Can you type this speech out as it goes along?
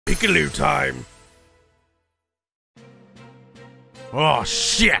Igloo time. Oh,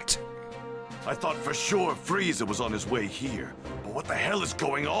 shit. I thought for sure Frieza was on his way here. But what the hell is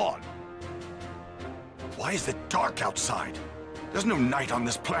going on? Why is it dark outside? There's no night on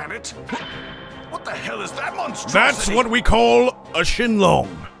this planet. What the hell is that monstrosity? That's what we call a Shenlong.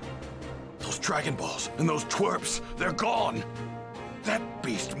 Those Dragon Balls and those twerps, they're gone. That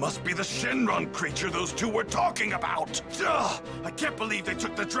beast must be the Shenron creature those two were talking about. Ugh, I can't believe they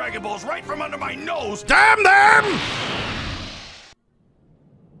took the Dragon Balls right from under my nose. Damn them!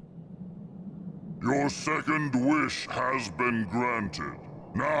 Your second wish has been granted.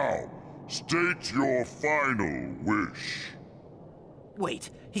 Now, state your final wish. Wait,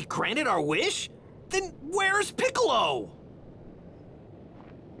 he granted our wish? Then where's Piccolo?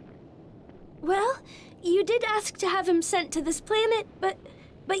 Well, you did ask to have him sent to this planet, but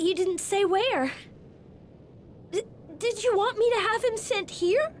you didn't say where. Did you want me to have him sent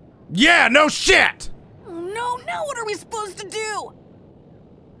here? Yeah, no shit! Oh no, now what are we supposed to do?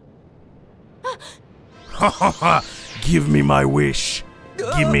 Ha ha ha! Give me my wish.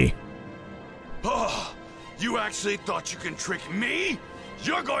 Give me. Oh, you actually thought you can trick me?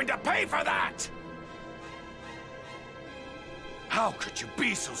 You're going to pay for that! How could you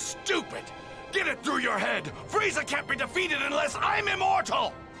be so stupid? Get it through your head! Frieza can't be defeated unless I'm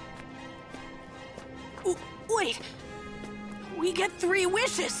immortal! Wait, we get 3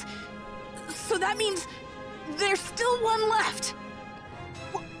 wishes. So that means there's still one left.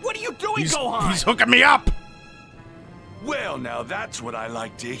 What are you doing, Gohan? He's hooking me up! Well, now that's what I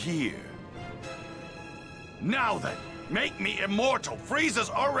like to hear. Now then, make me immortal. Frieza's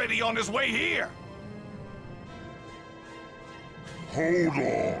already on his way here. Hold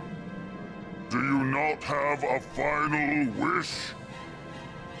on. Do you not have a final wish?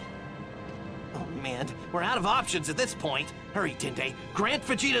 Oh man, we're out of options at this point. Hurry, Tinte, grant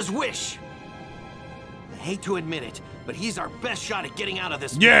Vegeta's wish. I hate to admit it, but he's our best shot at getting out of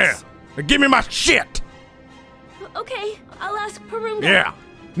this mess. Yeah! Give me my shit! Okay, I'll ask Purunga. Yeah!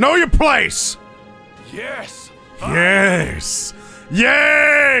 Know your place! Yes! Yes!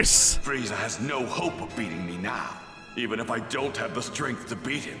 Yes! Frieza has no hope of beating me now. Even if I don't have the strength to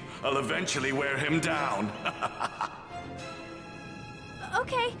beat him, I'll eventually wear him down.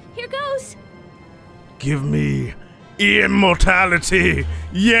 Okay, here goes. Give me immortality!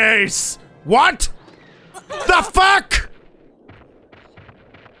 Yes! What? The fuck?!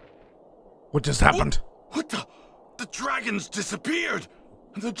 What just happened? What the? The dragons disappeared!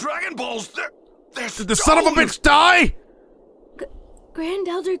 And the Dragon Balls, they're Did the son of a bitch die?! Grand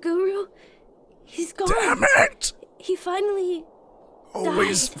Elder Guru, he's gone. Damn it! He finally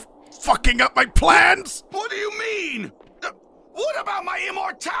Always died. fucking up my plans! What do you mean? What about my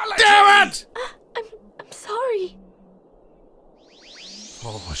immortality? Damn it! I'm sorry.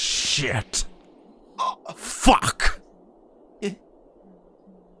 Oh shit. Fuck!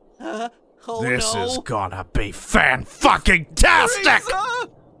 Oh This no. is gonna be fan-fucking-tastic! Frieza!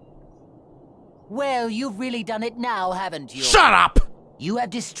 Well, you've really done it now, haven't you? Shut up! You have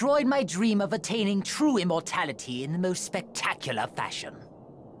destroyed my dream of attaining true immortality in the most spectacular fashion.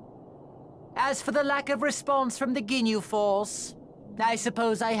 As for the lack of response from the Ginyu Force, I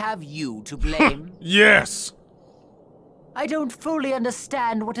suppose I have you to blame. Yes! I don't fully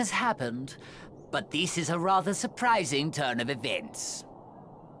understand what has happened, but this is a rather surprising turn of events.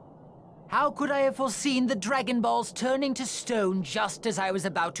 How could I have foreseen the Dragon Balls turning to stone just as I was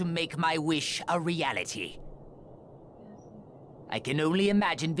about to make my wish a reality? I can only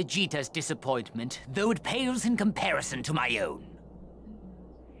imagine Vegeta's disappointment, though it pales in comparison to my own.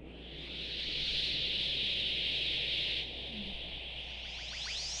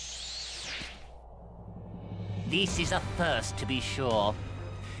 This is a first, to be sure.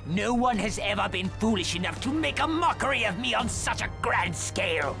 No one has ever been foolish enough to make a mockery of me on such a grand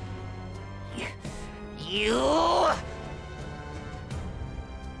scale. You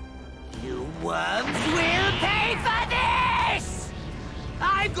worms will pay for this!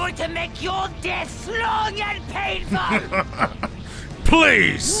 I'm going to make your deaths long and painful!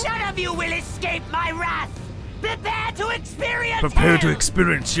 Please! None of you will escape my wrath! Prepare to experience Prepare to hell!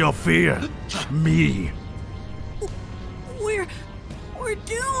 experience your fear. Me. We're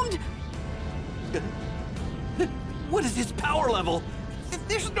doomed! What is his power level?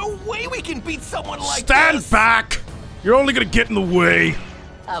 There's no way we can beat someone like Stand this! back! You're only gonna get in the way.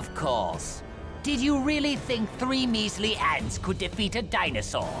 Of course. Did you really think 3 measly ants could defeat a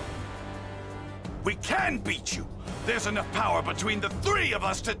dinosaur? We can beat you! There's enough power between the 3 of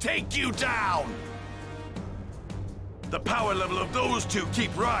us to take you down! The power level of those 2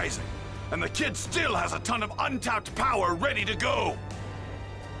 keep rising, and the kid still has a ton of untapped power ready to go!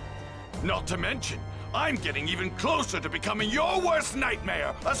 Not to mention, I'm getting even closer to becoming your worst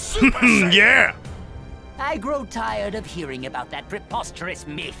nightmare, a Super Saiyan! Yeah! I grow tired of hearing about that preposterous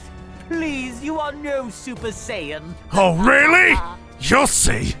myth. Please, you are no Super Saiyan. Oh, really? You'll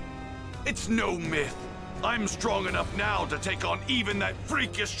see. It's no myth. I'm strong enough now to take on even that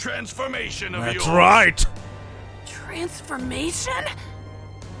freakish transformation of yours. That's right. Transformation?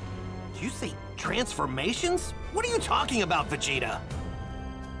 Did you say transformations? What are you talking about, Vegeta?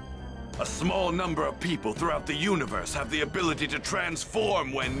 A small number of people throughout the universe have the ability to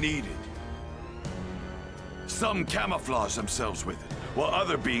transform when needed. Some camouflage themselves with it, while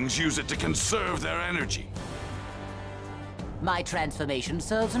other beings use it to conserve their energy. My transformation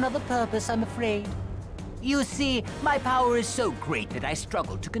serves another purpose, I'm afraid. You see, my power is so great that I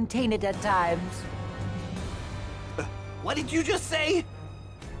struggle to contain it at times. What did you just say?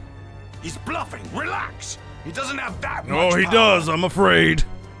 He's bluffing. Relax. He doesn't have that much Oh, he power. does, I'm afraid.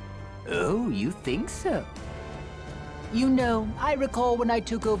 Oh, you think so? You know, I recall when I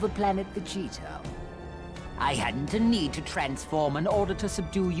took over planet Vegeta. I hadn't a need to transform in order to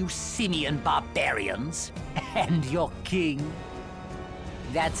subdue you simian barbarians and your king.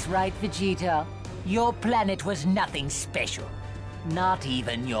 That's right, Vegeta. Your planet was nothing special. Not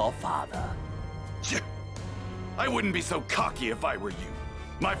even your father. I wouldn't be so cocky if I were you.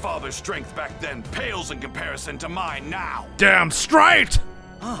 My father's strength back then pales in comparison to mine now. Damn straight!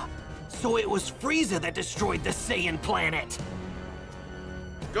 So it was Frieza that destroyed the Saiyan planet.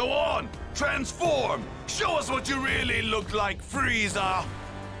 Go on, transform. Show us what you really look like, Frieza.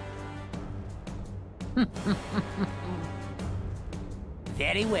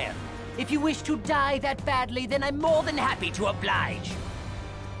 Very well. If you wish to die that badly, then I'm more than happy to oblige.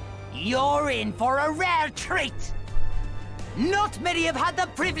 You're in for a rare treat! Not many have had the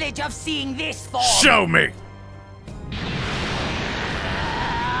privilege of seeing this form! Show me!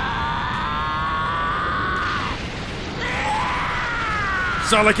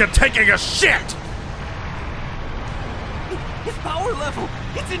 Sound like you're taking a shit! His power level,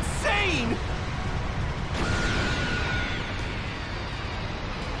 it's insane!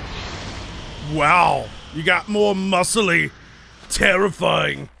 Wow, you got more muscly.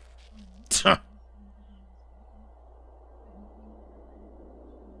 Terrifying. Tuh.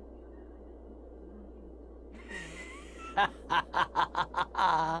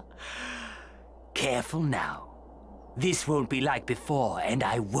 Careful now. This won't be like before, and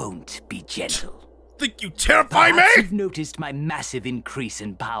I won't be gentle. Think you terrify Perhaps me? you've noticed my massive increase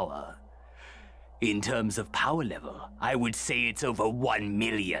in power. In terms of power level, I would say it's over 1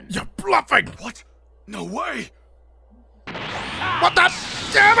 million. You're bluffing! What? No way! What the?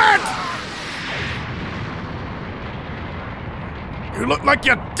 Damn it! You look like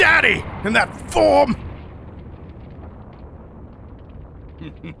your daddy in that form!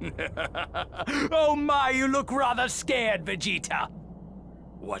 Oh my, you look rather scared, Vegeta.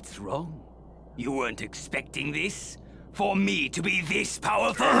 What's wrong? You weren't expecting this? For me to be this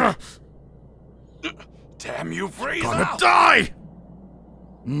powerful? Damn you, Frieza! Gonna die!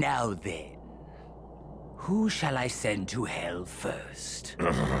 Now then, who shall I send to hell first?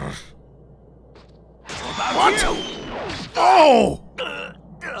 What? Oh!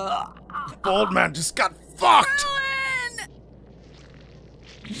 Bald man just got fucked!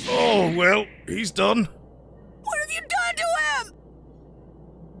 Oh, well, he's done. What have you done to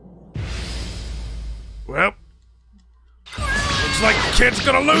him? Well, looks like the kid's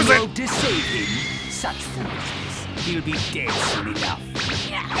gonna lose You it! won't save him. Such foolishness. He'll be dead soon enough.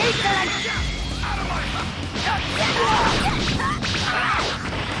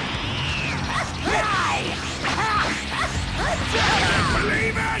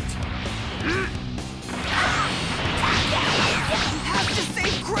 Believe it! Have to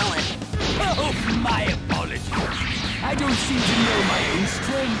save Krillin! Oh, my apologies. I don't seem to know my own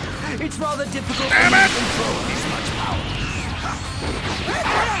strength. It's rather difficult for me Damn to it! control this much power.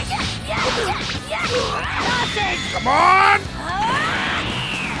 Come on!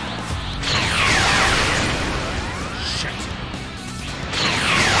 Shit.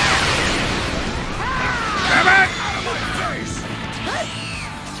 Damn it!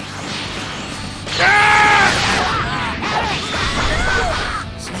 Ah!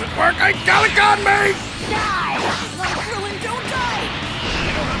 This isn't working! Galik on me! No, Krillin, don't die!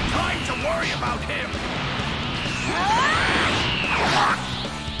 I don't have time to worry about him!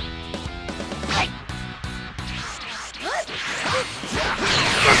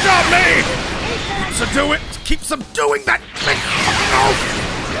 Good job, me! Keep subduing that big fucking oaf!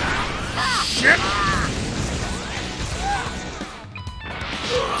 Shit!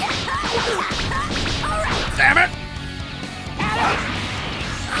 Damn it!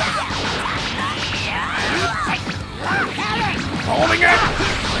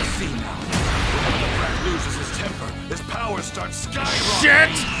 power starts skyrocketing. Shit!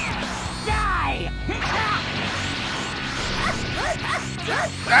 Die!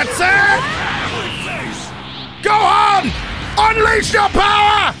 That's it! Go on! Unleash your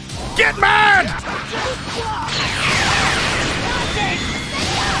power! Get mad!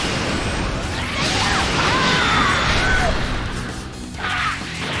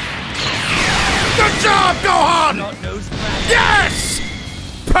 Good job, Gohan! Yes!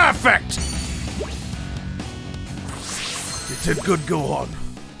 Perfect! You did good, Gohan.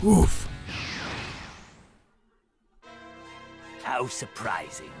 Oof. How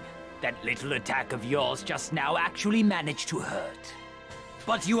surprising. That little attack of yours just now actually managed to hurt.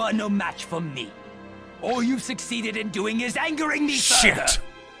 But you are no match for me. All you've succeeded in doing is angering me further. Shit!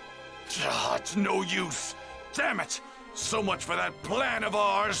 It's no use. Damn it! So much for that plan of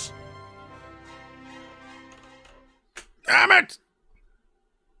ours. Damn it!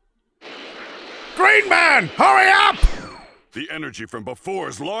 Green Man, hurry up! The energy from before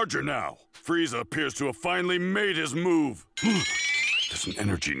is larger now. Frieza appears to have finally made his move. There's an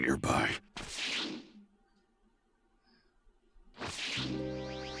energy nearby.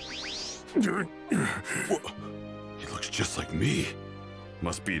 He looks just like me.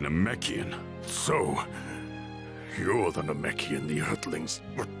 Must be Namekian. So, you're the Namekian the Earthlings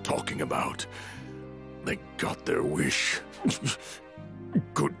were talking about. They got their wish.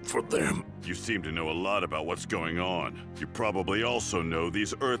 Good for them. You seem to know a lot about what's going on. You probably also know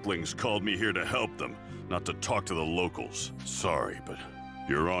these Earthlings called me here to help them, not to talk to the locals. Sorry, but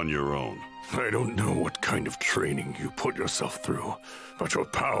you're on your own. I don't know what kind of training you put yourself through, but your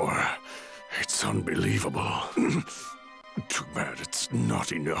power, it's unbelievable. Too bad it's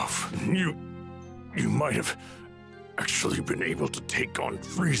not enough. You might have actually been able to take on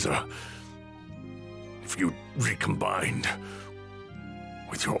Frieza if you recombined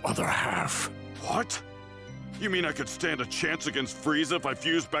with your other half. What? You mean I could stand a chance against Frieza if I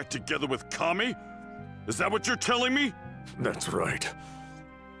fused back together with Kami? Is that what you're telling me? That's right.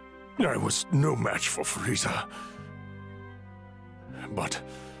 I was no match for Frieza. But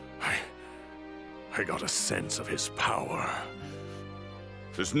I got a sense of his power.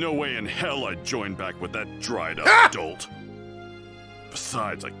 There's no way in hell I'd join back with that dried-up dolt.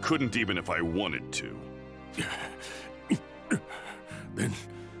 Besides, I couldn't even if I wanted to.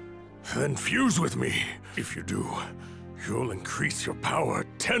 Then fuse with me. If you do, you'll increase your power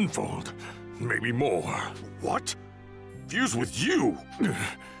tenfold, maybe more. What? Fuse with you?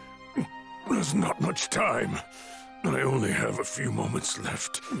 There's not much time. I only have a few moments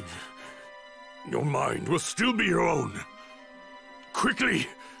left. Your mind will still be your own. Quickly,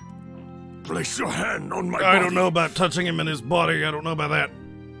 place your hand on my body. I don't know about touching him in his body. I don't know about that.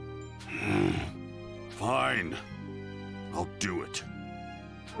 Fine. I'll do it.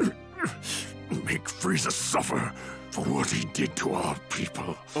 Make Frieza suffer for what he did to our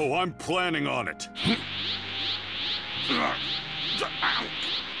people. Oh, I'm planning on it.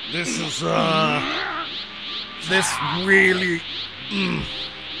 This is, this really...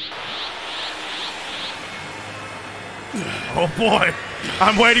 Oh boy,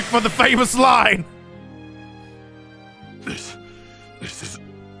 I'm waiting for the famous line. This is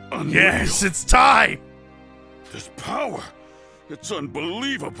unreal. Yes, it's time. This power, it's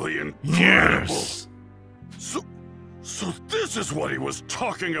unbelievably incredible. Yes. So this is what he was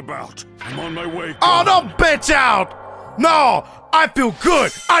talking about. I'm on my way. Oh, don't bitch out. No, I feel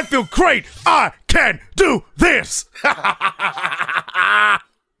good. I feel great. I can do this. I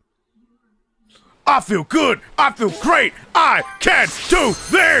feel good. I feel great. I can do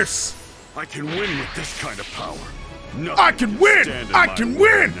this. I can win with this kind of power. Nothing I can win. stand in I my can way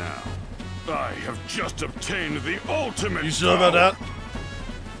win. now. I have just obtained the ultimate. You sure about that?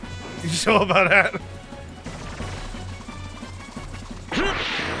 You sure about that?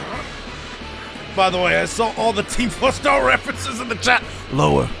 By the way, I saw all the Team 4 Star references in the chat.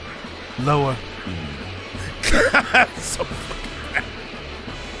 Lower. Lower. So fucking bad.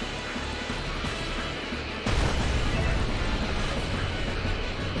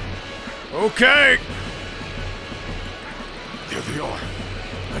 Okay. There they are.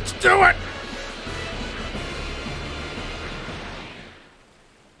 Let's do it.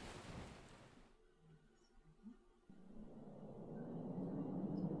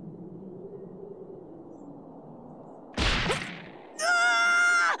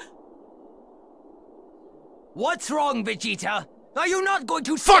 What's wrong, Vegeta? Are you not going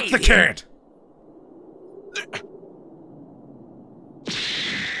to Fuck save the him? kid.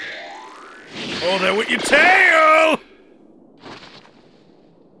 Oh, there with your tail.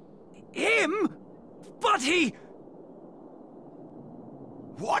 Him? But he...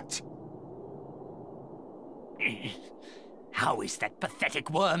 What? How is that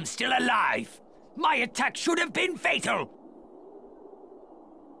pathetic worm still alive? My attack should have been fatal!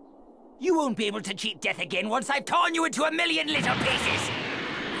 You won't be able to cheat death again once I've torn you into a million little pieces!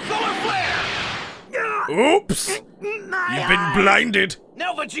 Solar flare! Oops! You've been blinded!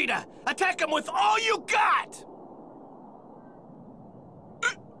 Now, Vegeta, attack him with all you got!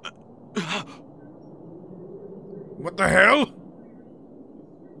 What the hell?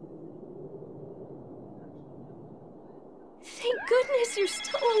 Thank goodness you're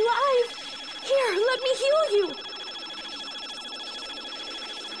still alive. Here, let me heal you.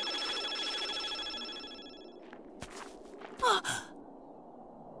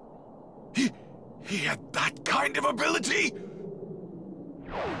 He had that kind of ability?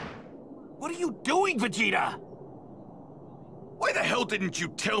 What are you doing, Vegeta? Why the hell didn't you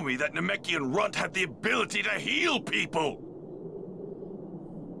tell me that Namekian Runt had the ability to heal people?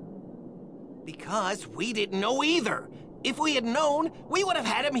 Because we didn't know either. If we had known, we would have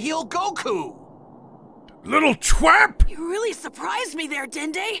had him heal Goku. Little twap! You really surprised me there,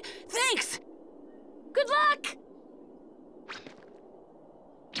 Dende. Thanks! Good luck!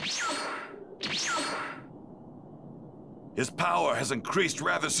 His power has increased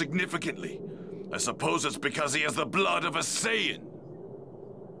rather significantly. I suppose it's because he has the blood of a Saiyan.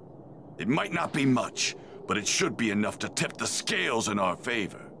 It might not be much, but it should be enough to tip the scales in our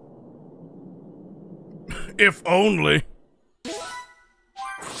favor. If only.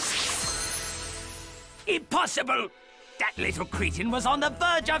 Impossible! That little cretin was on the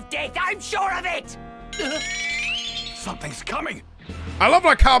verge of death, I'm sure of it! Something's coming! I love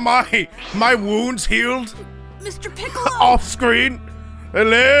like how my wounds healed Mr. Piccolo! off screen.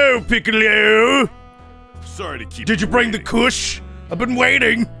 Hello, Piccolo. Sorry to keep Did you bring the kush? I've been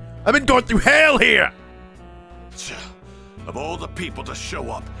waiting. I've been going through hell here. Of all the people to show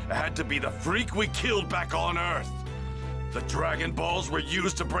up, it had to be the freak we killed back on Earth. The Dragon Balls were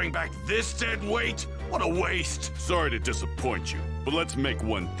used to bring back this dead weight? What a waste! Sorry to disappoint you, but let's make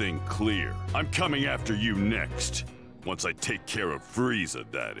one thing clear. I'm coming after you next. Once I take care of Frieza,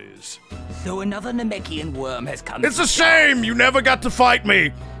 that is. So another Namekian worm has come. It's a shame you never got to fight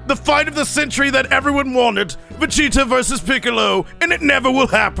me. The fight of the century that everyone wanted. Vegeta versus Piccolo, and it never will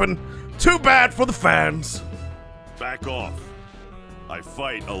happen. Too bad for the fans. Back off. I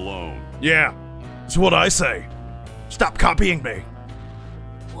fight alone. Yeah, that's what I say. Stop copying me.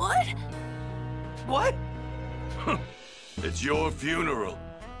 What? What? It's your funeral.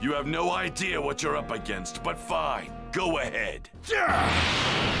 You have no idea what you're up against, but fine. Go ahead.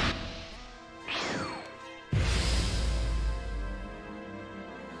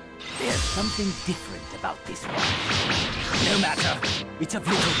 There's something different about this one. No matter, it's of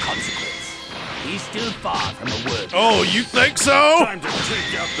little consequence. He's still far from a word. Oh, you think so? Time to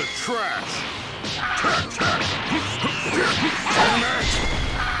take out the trash.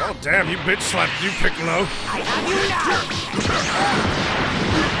 Oh, damn, you bitch slapped you, Piccolo. I have you now!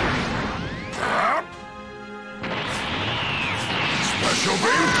 Special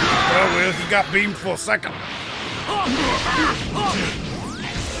beam! Oh, well, he got beamed for a second.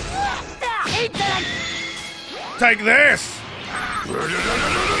 Take this!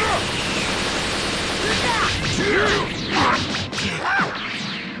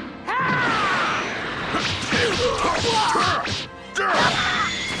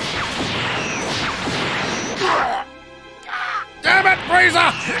 Damn it, Frieza!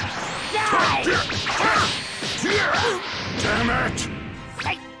 Damn it!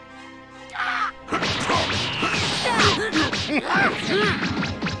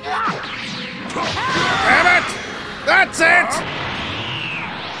 Damn it! That's it!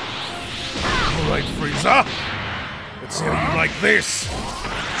 Alright, Frieza. Let's see how you like this.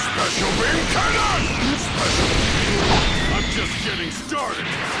 Special beam cannon! I'm just getting started.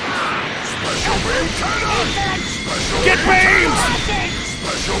 Special beam cannon! Special Get beam beamed! cannon!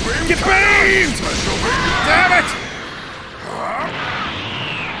 Special beam Get cannon! beamed! Special beam Damn it!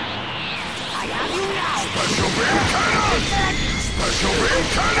 Special beam cannon! Special beam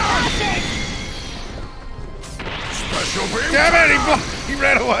cannon! Special beam Damn it! He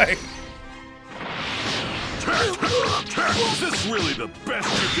ran away. Is this really the best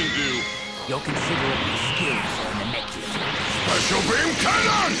you can do? You're considerably skilled for a Namekian. Special beam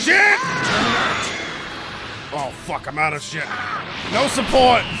cannon! Shit! Oh, fuck, I'm out of shit. No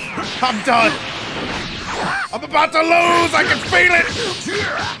support. I'm done. I'm about to lose. I can feel it.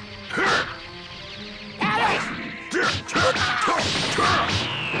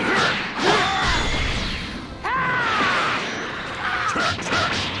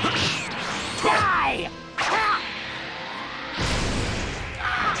 Die!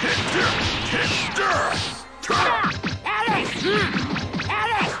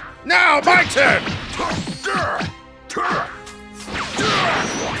 Now, my turn!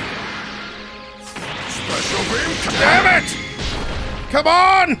 Special beam. Damn it! Come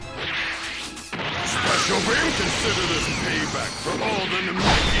on! Special beam, consider this payback for all the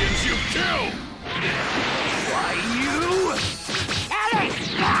Namekians you've killed! Why, you?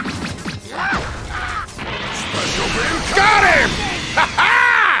 Special beam. Got him! Ha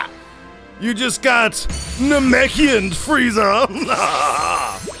ha! You just got Namekian, Frieza.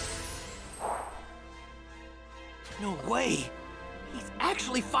 No way! He's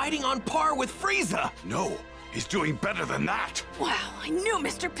actually fighting on par with Frieza! No, he's doing better than that. Wow, I knew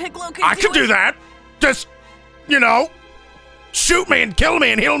Mr. Piccolo could I could do that. Just, you know, shoot me and kill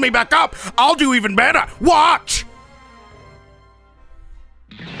me and heal me back up. I'll do even better. Watch!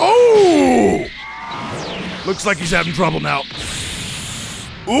 Oh! Looks like he's having trouble now.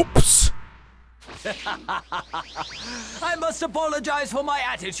 Oops. I must apologize for my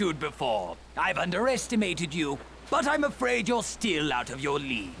attitude before. I've underestimated you, but I'm afraid you're still out of your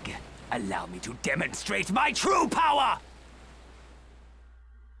league. Allow me to demonstrate my true power!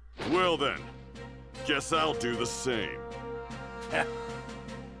 Well then, guess I'll do the same.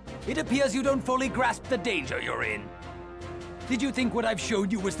 It appears you don't fully grasp the danger you're in. Did you think what I've shown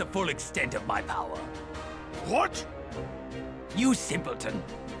you was the full extent of my power? What? You simpleton.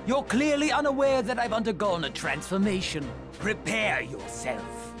 You're clearly unaware that I've undergone a transformation. Prepare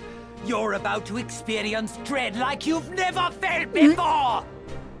yourself. You're about to experience dread like you've never felt before!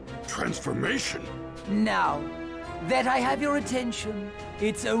 Transformation? Now that I have your attention,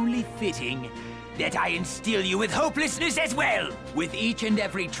 it's only fitting that I instill you with hopelessness as well! With each and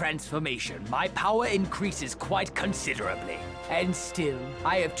every transformation, my power increases quite considerably. And still,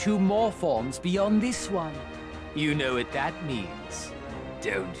 I have 2 more forms beyond this one. You know what that means,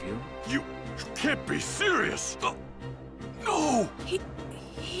 don't you? You can't be serious! No!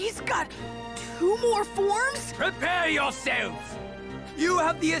 He's got 2 more forms? Prepare yourselves! You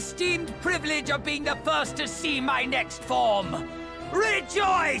have the esteemed privilege of being the first to see my next form.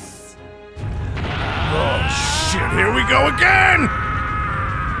 Rejoice! Oh, shit, here we go again!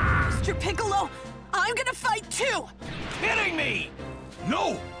 Mr. Piccolo, I'm gonna fight too! Kidding me!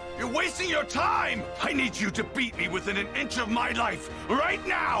 No! You're wasting your time! I need you to beat me within an inch of my life, right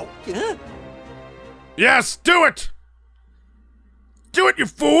now! Yes, do it! Do it, you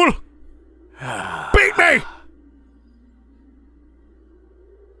fool! Beat me!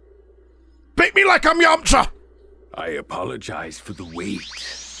 Beat me like I'm Yamcha! I apologize for the wait.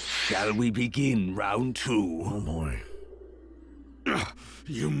 Shall we begin round 2? Oh boy.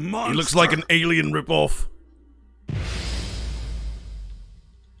 You monster! He looks like an alien ripoff.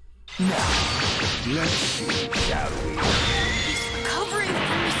 Let's see, shall we? He's recovering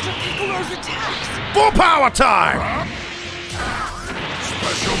from Mr. Piccolo's attacks! Full power time!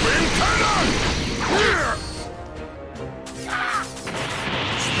 Special beam cannon! Here!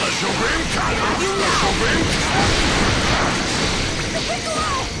 Special beam cannon! Special beam cannon!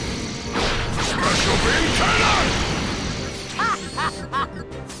 Piccolo! Special beam cannon!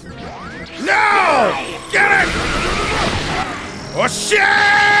 No! Get it! Oh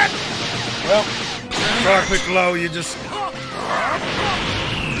shit! Well, sorry, Piccolo, you just...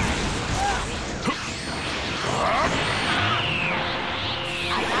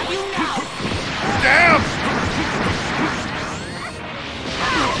 Damn!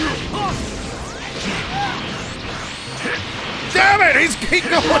 Damn it! He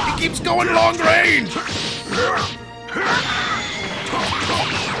keeps going long range!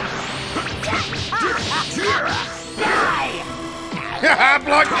 Haha,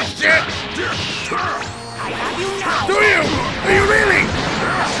 block this shit! Do you? Do you really?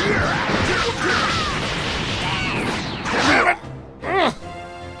 Damn it! Ugh.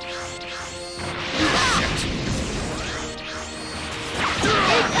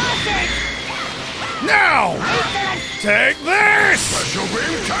 Now! Take this! Special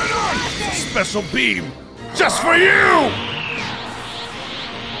beam cannon! Special beam! Just for you!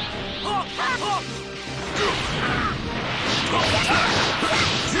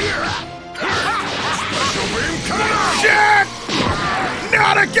 Special beam cannon! Shit!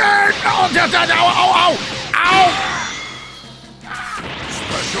 Not again! Oh, ow, ow, ow!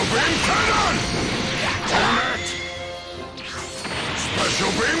 Special beam cannon! Damn it!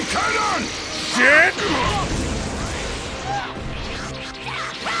 Special beam cannon! Shit!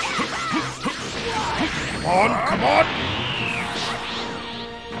 Come on, come on!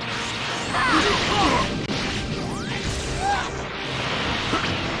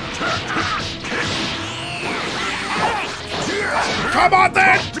 Come on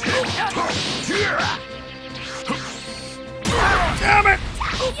then! Damn it!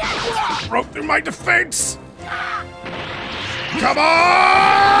 Broke through my defense! Come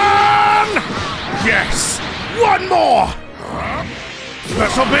on! Yes! One more!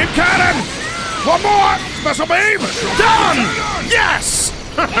 Special beam cannon! One more! Special beam! Done! Yes!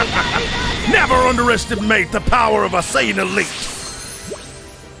 Never underestimate the power of a Saiyan elite!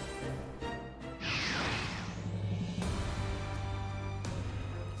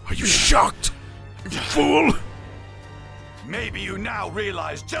 Are you shocked? You fool! Maybe you now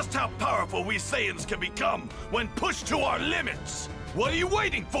realize just how powerful we Saiyans can become when pushed to our limits. What are you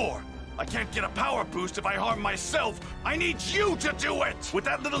waiting for? I can't get a power boost if I harm myself. I need you to do it! With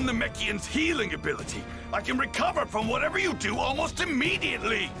that little Namekian's healing ability, I can recover from whatever you do almost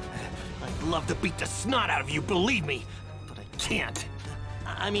immediately. I'd love to beat the snot out of you, believe me, but I can't.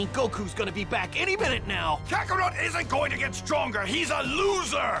 I mean, Goku's gonna be back any minute now. Kakarot isn't going to get stronger. He's a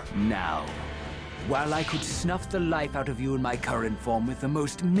loser! Now, while I could snuff the life out of you in my current form with the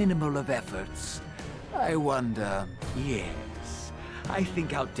most minimal of efforts, I wonder, yes, I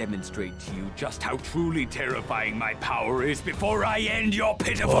think I'll demonstrate to you just how truly terrifying my power is before I end your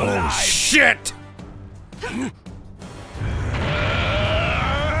pitiful life. Shit!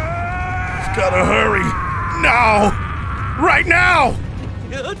 Gotta hurry! Now! Right now!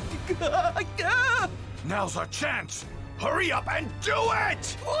 Now's our chance. Hurry up and do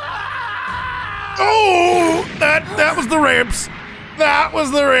it! Oh! That was the ribs! That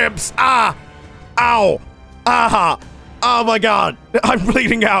was the ribs! Ah! Ow! Aha! Oh my god! I'm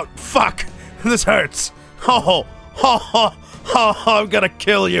bleeding out! Fuck! This hurts! Oh! I'm gonna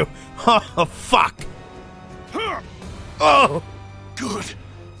kill you! Oh, fuck! Oh! Good.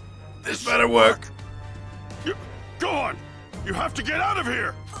 This better work! Go on! You have to get out of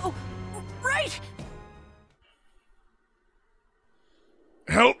here! Oh, right!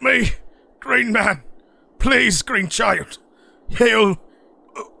 Help me! Green Man! Please, Green Child! Heal!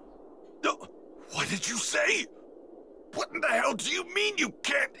 What did you say? What in the hell do you mean you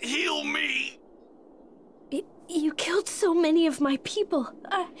can't heal me? You killed so many of my people.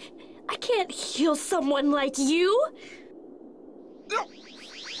 I can't heal someone like you.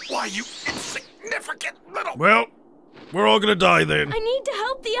 Why, you insignificant little... Well, we're all gonna die then. I need to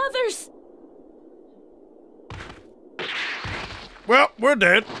help the others. Well, we're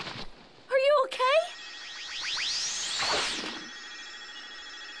dead. Are you okay?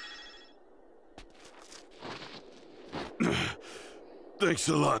 Thanks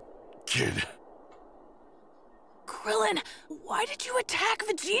a lot, kid. Krillin, why did you attack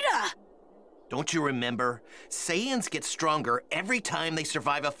Vegeta? Don't you remember? Saiyans get stronger every time they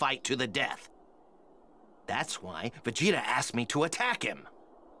survive a fight to the death. That's why Vegeta asked me to attack him.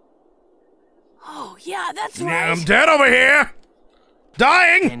 Oh, yeah, that's right. Yeah, I'm dead over here!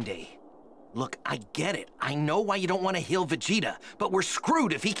 Dying! Dende, look, I get it. I know why you don't want to heal Vegeta, but we're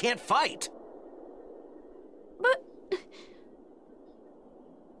screwed if he can't fight. But...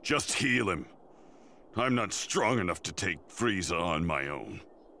 Just heal him. I'm not strong enough to take Frieza on my own.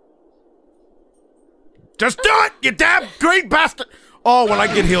 Just do it, you damn green bastard! Oh, when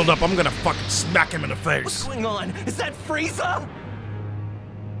I get healed up, I'm gonna fucking smack him in the face. What's going on? Is that Frieza?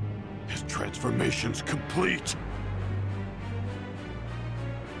 His transformation's complete.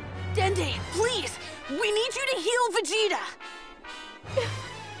 Dende, please! We need you to heal Vegeta!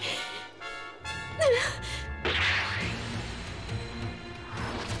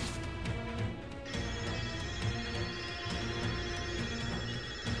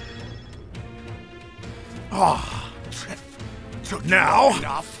 Oh. Now,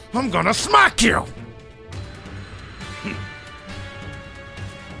 I'm gonna smack you! If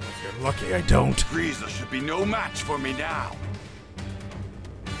you're lucky I don't. Frieza should be no match for me now.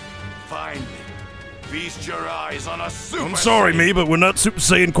 Finally, feast your eyes on a Super I'm sorry, Saiyan. me, but we're not Super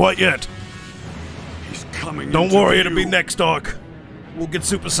Saiyan quite yet. He's coming. Don't into worry, view. it'll be next arc. We'll get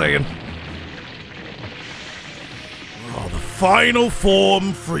Super Saiyan. Oh, the final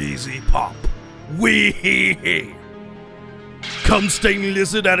form Freezy Pop. Wee-hee-hee. Cum-stained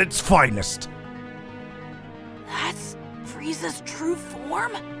lizard at its finest. That's Frieza's true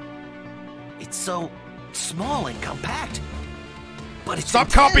form? It's so small and compact. But it's Stop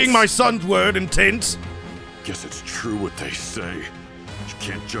intense. copying my son's word, intense. Guess it's true what they say. You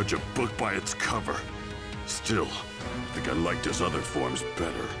can't judge a book by its cover. Still, I think I liked his other forms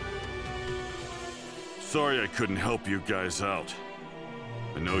better. Sorry I couldn't help you guys out.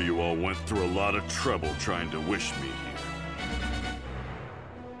 I know you all went through a lot of trouble trying to wish me here.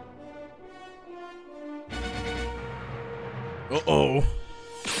 Uh-oh.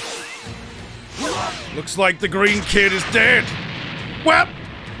 Looks like the green kid is dead. Well,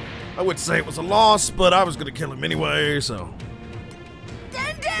 I would say it was a loss, but I was gonna kill him anyway, so...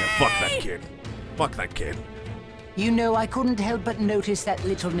 Dende! Fuck that kid. Fuck that kid. You know, I couldn't help but notice that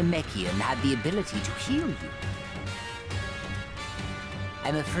little Namekian had the ability to heal you.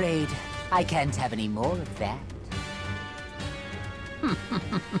 I'm afraid I can't have any more of that.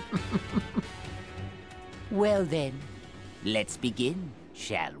 Well then, let's begin,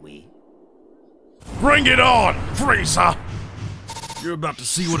 shall we? Bring it on, Frieza! You're about to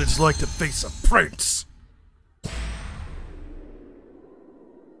see what it's like to face a prince.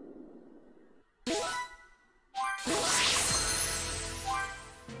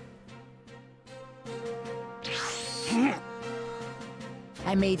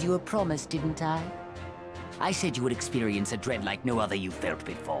 I made you a promise, didn't I? I said you would experience a dread like no other you've felt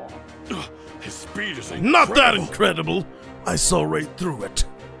before. His speed is incredible. Not that incredible. I saw right through it.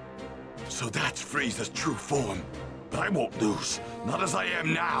 So that's Frieza's true form. But I won't lose. Not as I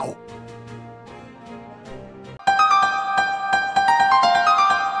am now.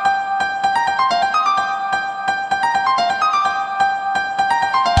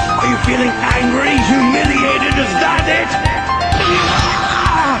 Are you feeling angry, humiliated? Is that it?